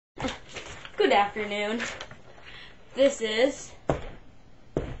Good afternoon. This is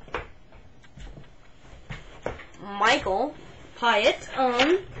Michael Hyatt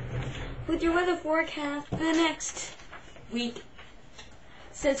with your weather forecast for the next week.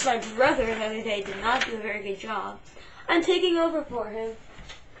 Since my brother the other day did not do a very good job, I'm taking over for him.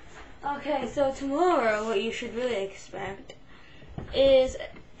 Okay, so tomorrow what you should really expect is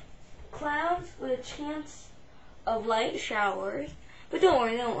clouds with a chance of light showers, but don't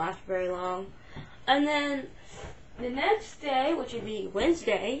worry, they don't last very long. And then the next day, which would be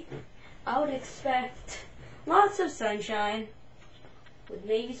Wednesday, I would expect lots of sunshine with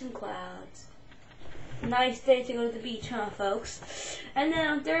maybe some clouds. Nice day to go to the beach, huh, folks? And then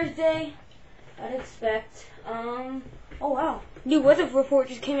on Thursday, I'd expect, oh wow, new weather report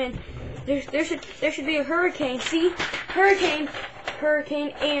just came in. There should be a hurricane. See, Hurricane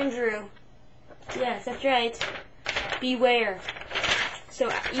Andrew. Yes, that's right. Beware. So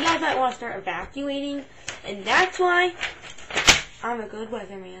you guys might want to start evacuating, and that's why I'm a good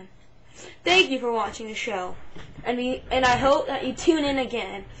weatherman. Thank you for watching the show, and I hope that you tune in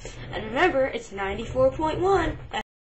again. And remember, it's 94.1